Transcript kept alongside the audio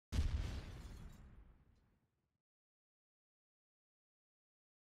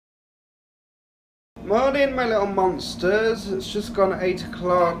Morning, my little monsters. It's just gone 8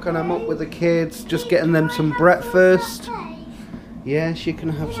 o'clock and I'm up with the kids, just getting them some breakfast. Yes, you can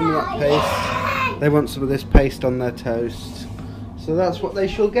have some of that paste. They want some of this paste on their toast. So that's what they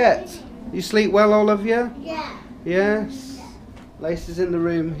shall get. You sleep well, all of you? Yeah. Yes. Lacey's in the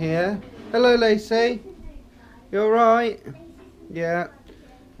room here. Hello, Lacey. You alright? Yeah.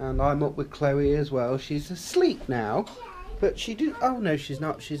 And I'm up with Chloe as well. She's asleep now. But she did. Oh no, she's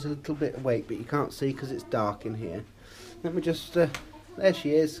not. She's a little bit awake, but you can't see because it's dark in here. Let me just. There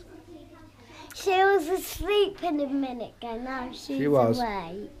she is. She was asleep in a minute ago. Now she's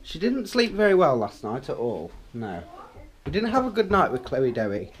awake. She didn't sleep very well last night at all. No. We didn't have a good night with Chloe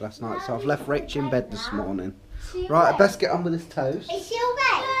Dowie last night, so I've left Rachel in bed this morning. Right, I best get on with this toast. Is she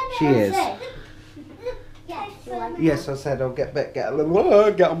awake? She is. Yes, I said I'll get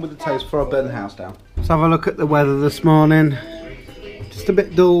on with the toast before I burn the house down. Let's have a look at the weather this morning. Just a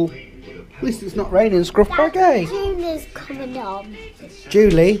bit dull. At least it's not raining, scruff bag, eh? Julie's coming on.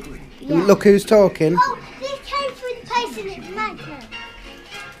 Julie? Yeah. Look who's talking. Oh, this came through the post and it's magnet.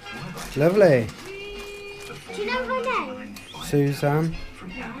 Lovely. Do you know her name? Suzanne.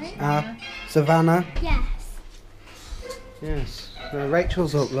 Savannah. Yes. Yes.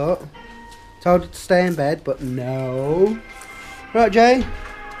 Rachel's up, look. Told her to stay in bed, but no. Right, Jay?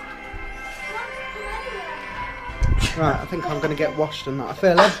 Right, I think I'm going to get washed and that. I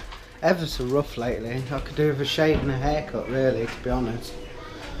feel ever so rough lately. I could do with a shave and a haircut, really, to be honest.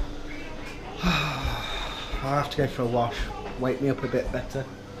 I'll have to go for a wash. Wake me up a bit better.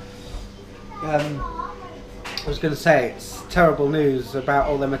 I was going to say, it's terrible news about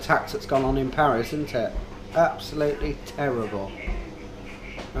all them attacks that's gone on in Paris, isn't it? Absolutely terrible.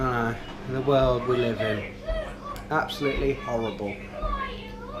 In the world we live in. Absolutely horrible.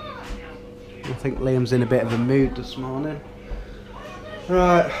 I think Liam's in a bit of a mood this morning.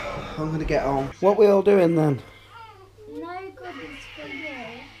 Right, I'm going to get on. What we all doing then? No goodies for you.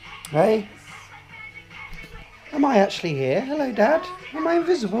 Hey? Am I actually here? Hello, Dad. Am I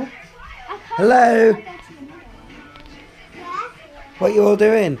invisible? Hello? What you all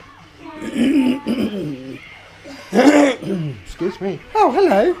doing? Excuse me. Oh,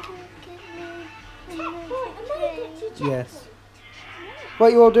 hello. Yes.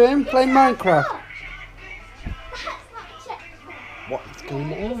 What you all doing? Playing Minecraft? What's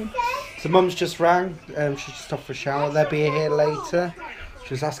going on? So Mum's just rang. She's just off for a shower. They'll be here later.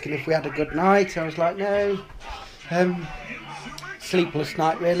 She was asking if we had a good night. I was like, no. Sleepless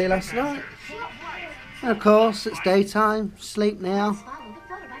night really last night. And of course, it's daytime. Sleep now.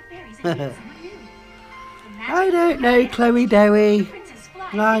 I don't know, Chloe Dowie.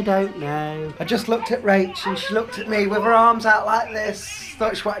 I don't know. I just looked at Rach and she looked at me with her arms out like this.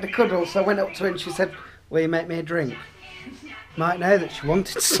 Thought she wanted a cuddle, so I went up to her and she said, will you make me a drink? Might know that she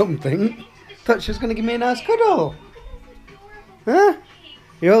wanted something. Thought she was going to give me a nice cuddle. Huh?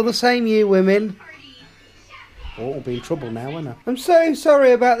 You're all the same, you women. Oh, I'll be in trouble now, won't I? I'm so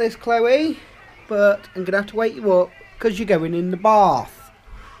sorry about this, Chloe. But I'm going to have to wake you up because you're going in the bath.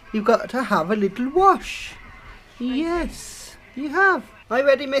 You've got to have a little wash. Yes, you have. Are you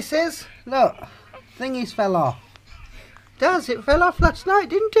ready, missus? Look, thingies fell off. Does, it fell off last night,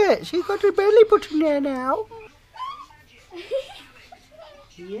 didn't it? She's got her belly button there now.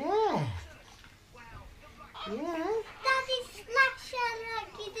 Yeah. Yeah. Daddy smash her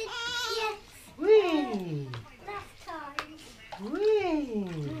like you did yes. Whee. Last time. Whee.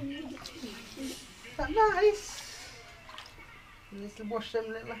 Is that nice? Let's wash them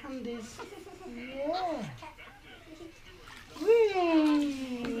little handies. Yeah.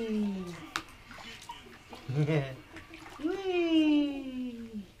 Whee! Yeah. Whee!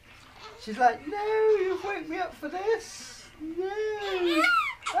 She's like, no, you've woke me up for this. No.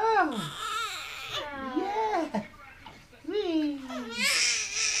 Oh. Yeah. Whee!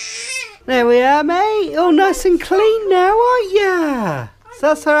 There we are, mate. All nice and clean now, aren't ya? So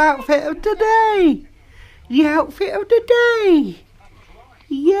that's our outfit of today. The outfit of the day.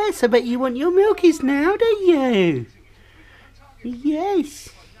 Yes, I bet you want your milkies now, don't you? Yes.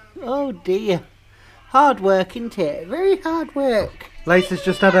 Oh dear. Hard work, isn't it? Very hard work. Lacey's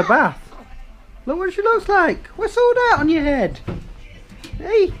just had a bath. Look what she looks like. Whistled out on your head.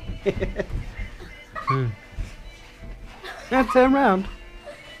 Hey. Now turn round.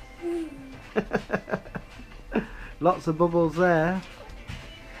 Lots of bubbles there.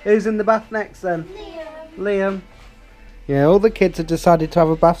 Who's in the bath next then? Liam. Yeah, all the kids have decided to have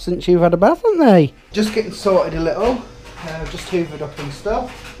a bath since you've had a bath, haven't they? Just getting sorted a little. Just hoovered up and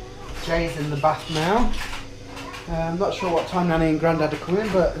stuff. Jay's in the bath now. I'm not sure what time Nanny and Grandad are coming,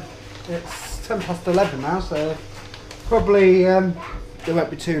 but it's 11 now, so probably it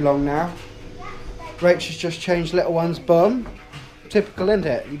won't be too long now. Rachel's just changed little one's bum. Typical, isn't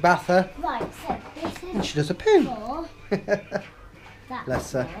it? You bath her Right, so this is and she does a poo. 4. That's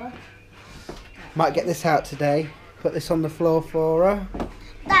Bless her. 4. Might get this out today. Put this on the floor for her.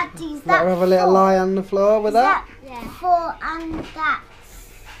 Daddy's Let her have a little 4. lie on the floor with that. Yeah. 4 and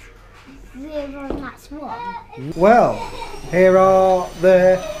that's 0 and that's 1. Well, here are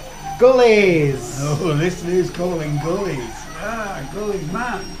the gullies. Oh, this is calling gullies. Ah, gullies,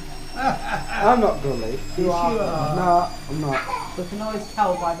 man. I'm not gully. You are. No, I'm not. We can always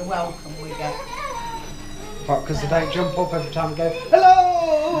tell by the welcome we get. What, because they don't jump up every time and go,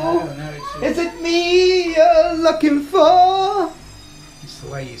 hello! No, Is it me you're looking for? it's the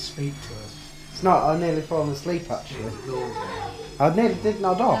way you speak to us. It's not, I nearly fallen asleep actually. I nearly did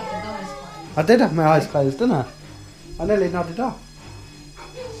nod off. I did have my eyes closed, didn't I? I nearly nodded off.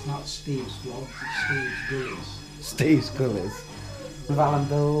 It's not Steve's vlog, it's Steve's gullies. Steve's Gullies.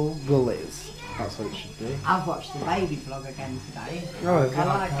 Valenville Gullies. That's what it should be. I've watched the baby vlog again today. Oh, have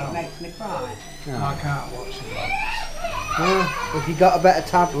I you? like it, makes me cry. Yeah. I can't watch the vlogs. Yeah, if you got a better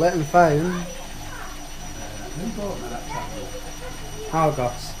tablet and phone, Who bought me that tablet?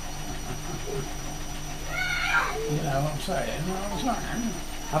 Argos. You know what I'm saying?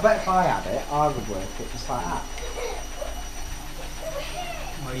 I bet if I had it, I would work it just like that.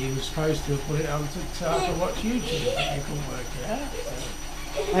 Well, you were supposed to have put it on to watch YouTube, but you couldn't work it out. So.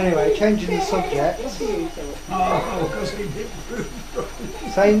 Anyway, changing the subject. Oh, because he did prove.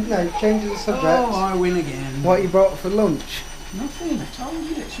 Saying no, changing the subject. Oh, I win again. What you brought for lunch? Nothing, I told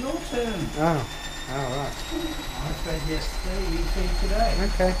you, it's your turn. Oh, right. I fed yesterday, you feed today.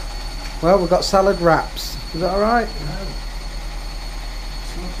 Okay. Well, we've got salad wraps. Is that all right? No.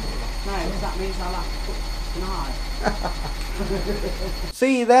 It's not all right. No, because that means I'll have to cook tonight.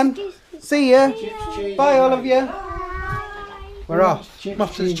 See you then. See ya. Chips, Bye, all of you. Bye. We're off. Chips,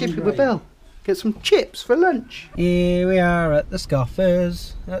 Off to the cheese and chippy with gravy. Bill. Get some chips for lunch. Here we are at the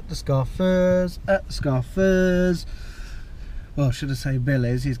Scoffers. At the Scoffers. At the Scoffers. Well, should I say Bill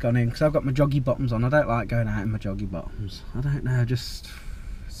is? He's gone in because I've got my joggy bottoms on. I don't like going out in my joggy bottoms. I don't know, just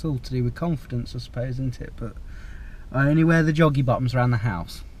it's all to do with confidence, I suppose, isn't it? But I only wear the joggy bottoms around the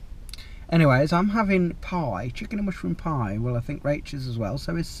house. Anyways, I'm having pie, chicken and mushroom pie. Well, I think Rachel's as well,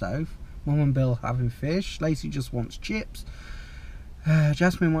 so is Soph. Mum and Bill having fish. Lacey just wants chips.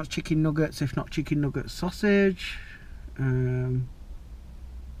 Jasmine wants chicken nuggets, if not chicken nugget sausage. Yeah,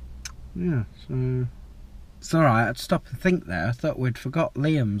 so it's alright. I'd stop and think there. I thought we'd forgot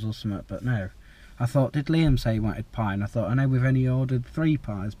Liam's or something, but no. I thought, did Liam say he wanted pie? And I thought, I know we've only ordered 3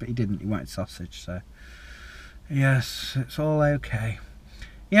 pies, but he didn't. He wanted sausage, so yes, it's all okay.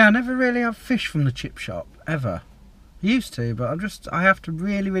 Yeah, I never really have fish from the chip shop, ever. I used to, but I have to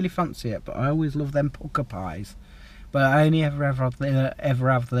really fancy it. But I always love them pucker pies. But I only ever have their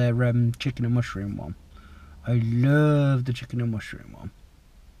chicken and mushroom one. I love the chicken and mushroom one.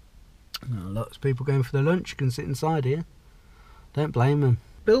 Oh, lots of people going for their lunch. You can sit inside here. Don't blame them.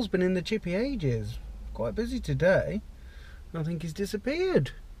 Bill's been in the chippy ages. Quite busy today. I think he's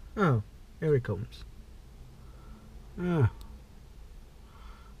disappeared. Oh, here he comes. Oh.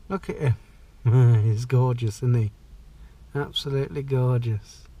 Look at him. He's gorgeous, isn't he? Absolutely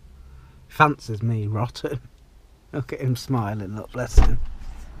gorgeous. Fancies me rotten. Look at him smiling, look, bless him.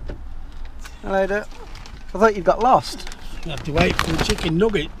 Hello there. I thought you'd got lost. You have to wait for the chicken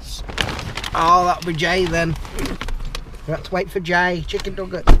nuggets. Oh, that'll be Jay then. You have to wait for Jay. Chicken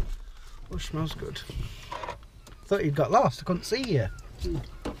nugget. Oh, smells good. Thought you'd got lost. I couldn't see you.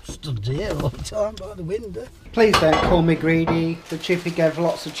 Stood here all the time by the window. Please don't call me greedy. The chippy gave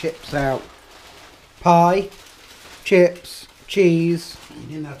lots of chips out. Pie, chips, cheese, You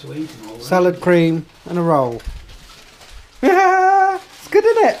didn't have to eat them all. salad cream, and a roll. It's good,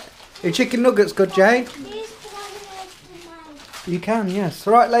 isn't it? Your chicken nugget's good, Jay. You can, yes.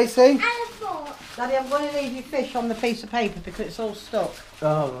 All right, Lacey? Daddy, I'm going to leave your fish on the piece of paper because it's all stuck.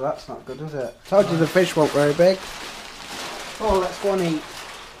 Oh, that's not good, is it? Told you the fish weren't very big. Oh, let's go and eat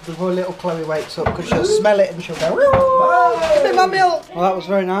before little Chloe wakes up because she'll smell it and she'll go, give me my milk. Well, that was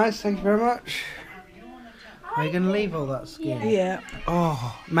very nice. Thank you very much. Are you going to leave all that skin? Yeah.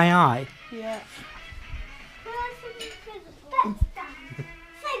 Oh, may I? Yeah.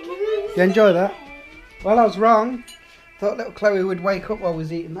 You enjoy that? Well, I was wrong. Thought little Chloe would wake up while I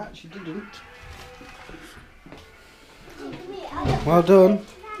was eating that. She didn't. Well done.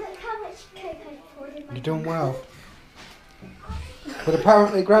 You're doing well. But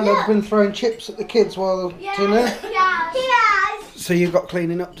apparently Grandad's been throwing chips at the kids while dinner. So you've got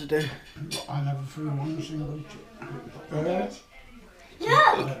cleaning up to do. I never threw one single chip.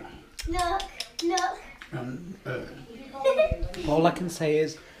 Look. And All I can say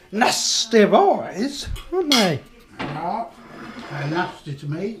is Nasty boys, aren't they? Ah, they're nasty to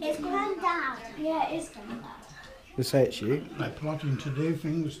me. It's Grandad. Yeah, it is Grandad. You say it's you. They're plotting to do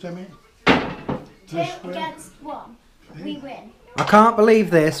things to me. Two against one. We win. I can't believe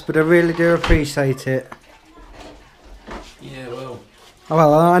this, but I really do appreciate it. Yeah, well. Oh,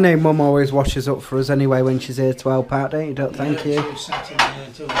 well, I know Mum always washes up for us anyway when she's here to help out, don't you? Don't thank you. She sat in there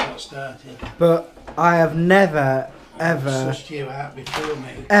until we got started. But I have never, ever, Sussed you out before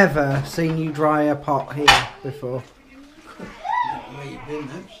me. ever seen you dry a pot here before. Not where you've been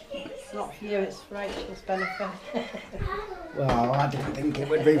then. It's not for you, it's for Rachel's benefit. Well, I didn't think it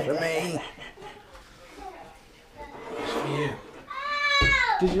would be for me. It's for you.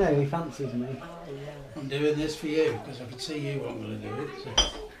 Did you know he fancies me? I'm doing this for you because I can see you want me to do it.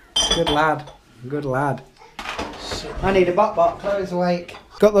 So. Good lad. Good lad. So, I need a bot. Chloe's awake.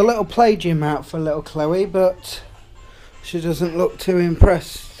 Got the little play gym out for little Chloe, but she doesn't look too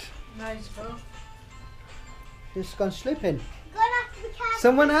impressed. Nice, bro. She's gone sleeping. Gonna have to be careful.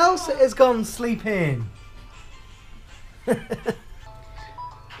 Someone else has gone sleeping.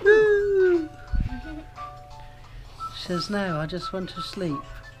 Woo. She says, no, I just want to sleep.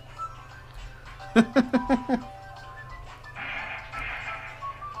 But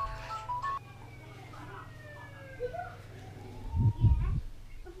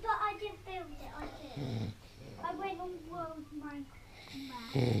I didn't build it, I did. I went on World Map.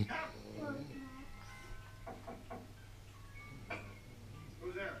 World Maps.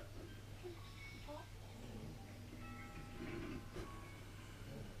 who's there?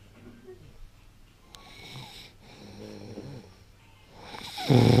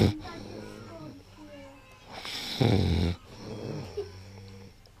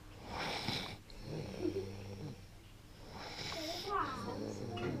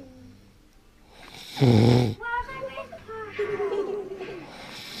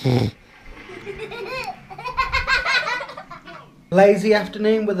 Lazy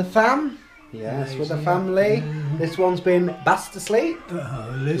afternoon with the fam. Yes, with the family. This one's been bast asleep.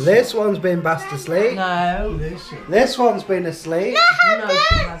 Listen. This one's been bast asleep. No. Listen. This one's been asleep. No,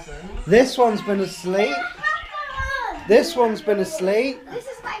 she hasn't. This one's been asleep. This one's been asleep. This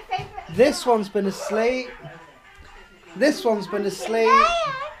is my favourite. This one's been asleep. This one's been asleep.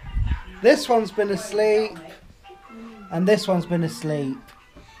 This one's been asleep. And this one's been asleep.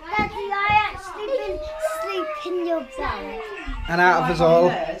 Daddy, I actually been asleep in your bed. And out of us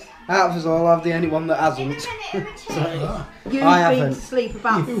all, I'm the only one that hasn't. Ah, You've I been haven't. to sleep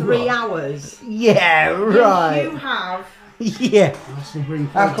about You 3 what? hours. Yeah, right. You have. Yeah. that's to bring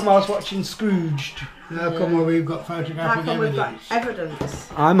How come I was watching Scrooged? How come we've got How photographic come we've got evidence? evidence?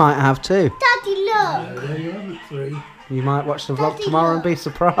 I might have too. Daddy, look. No, there you haven't, 3. You might watch the vlog Daddy, tomorrow and be look.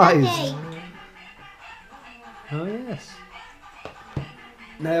 surprised. Daddy. Oh yes.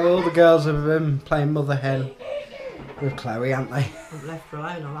 No, all the girls have been playing mother hen with Chloe, haven't they? I've left her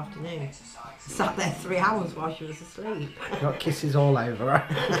alone all afternoon. Sat there 3 hours while she was asleep. Got kisses all over her.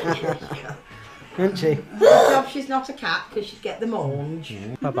 Isn't she? Good job she's not a cat because she'd get the mange.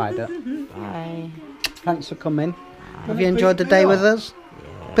 Bye bye, Duck. Bye. Thanks for coming. Have you enjoyed the day with us?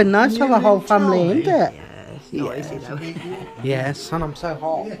 Been nice to have a whole family, isn't it? Yes, not easy though. Yes, and I'm so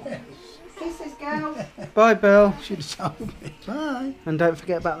hot. Kisses, girls. Bye, Bill. Should have told me. Bye. And don't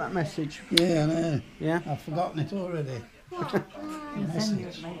forget about that message. Yeah, I know. Yeah? I've forgotten it already.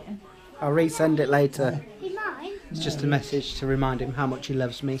 I'll resend it later. Be mine. It's just a message to remind him how much he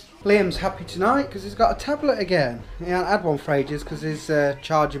loves me. Liam's happy tonight because he's got a tablet again. He hasn't had one for ages because his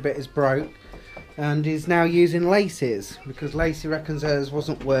charger bit is broke. And he's now using Lacey's because Lacey reckons hers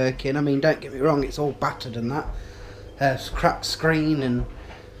wasn't working. I mean, don't get me wrong, it's all battered and that. Cracked screen and...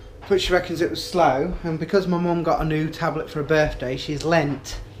 But she reckons it was slow. And because my mum got a new tablet for her birthday, she's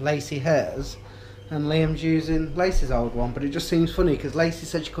lent Lacey hers. And Liam's using Lacey's old one. But it just seems funny because Lacey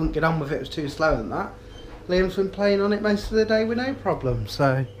said she couldn't get on with it, it was too slow and that. Liam's been playing on it most of the day with no problem,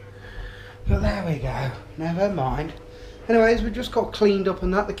 so... But there we go, never mind. Anyways, we just got cleaned up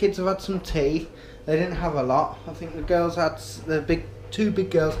and that. The kids have had some tea. They didn't have a lot. I think the girls had, two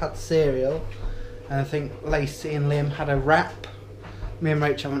big girls had cereal. And I think Lacey and Liam had a wrap. Me and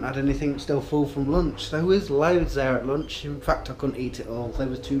Rach haven't had anything, still full from lunch. There was loads there at lunch. In fact, I couldn't eat it all, there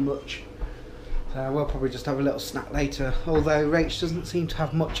was too much. So we'll probably just have a little snack later. Although Rach doesn't seem to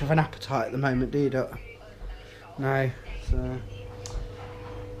have much of an appetite at the moment, do you, Duck? No, so...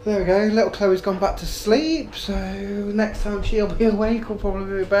 There we go, little Chloe's gone back to sleep, so next time she'll be awake will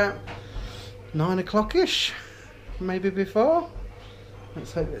probably be about 9 o'clock-ish, maybe before.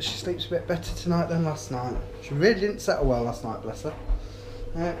 Let's hope that she sleeps a bit better tonight than last night. She really didn't settle well last night, bless her.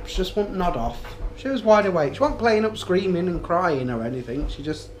 She just wouldn't nod off. She was wide awake. She wasn't playing up screaming and crying or anything. She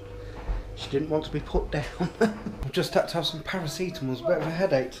just She didn't want to be put down. I've just had to have some paracetamol. It's a bit of a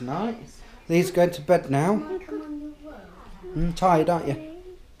headache tonight. Lee's going to bed now. Tired, aren't you?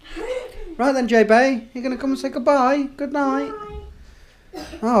 Right then, J-Bay. You're going to come and say goodbye? Good night.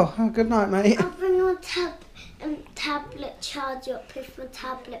 Oh, good night, mate. I'll bring my tablet charger up if my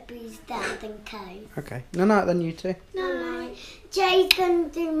tablet breathes down, okay? Okay. No night then, you two. No. Jay's going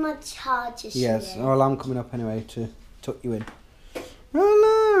to do my charger. Yes. Well, I'm coming up anyway to tuck you in.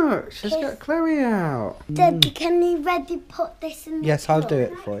 Oh, look. She's got Chloe out. Dad, can you ready put this in the Yes, I'll do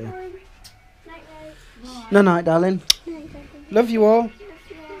it for you. No night, darling. Love you all.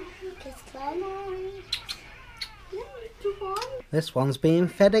 This one's being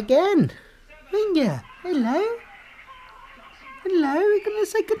fed again. Ain't ya? Hello? Hello, we're going to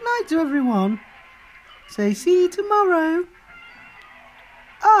say goodnight to everyone. Say see you tomorrow.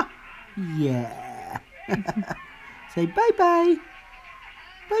 Ah, yeah. Say bye-bye.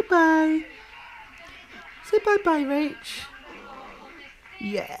 Bye-bye. Say bye-bye, Rach.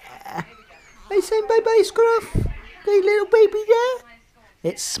 Yeah. Are you saying bye-bye, Scruff? Okay, little baby there?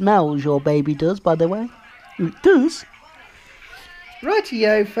 It smells, your baby does, by the way. It does.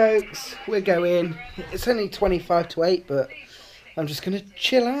 Rightio, folks. We're going. It's only 25 to 8, but I'm just going to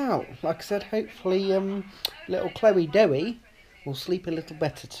chill out. Like I said, hopefully little Chloe Dowie will sleep a little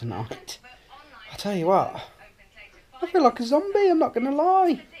better tonight. I'll tell you what. I feel like a zombie, I'm not going to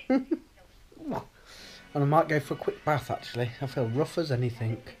lie. And I might go for a quick bath, actually. I feel rough as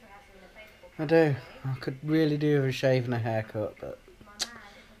anything. I do. I could really do with a shave and a haircut, but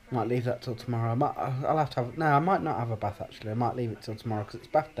I might leave that till tomorrow. I'll have to have... No, I might not have a bath, actually. I might leave it till tomorrow, because it's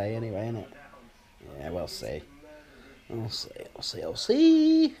bath day anyway, isn't it? Yeah, we'll see. I'll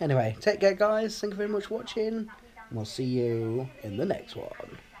see. Anyway, take care, guys. Thank you very much for watching. And we'll see you in the next one.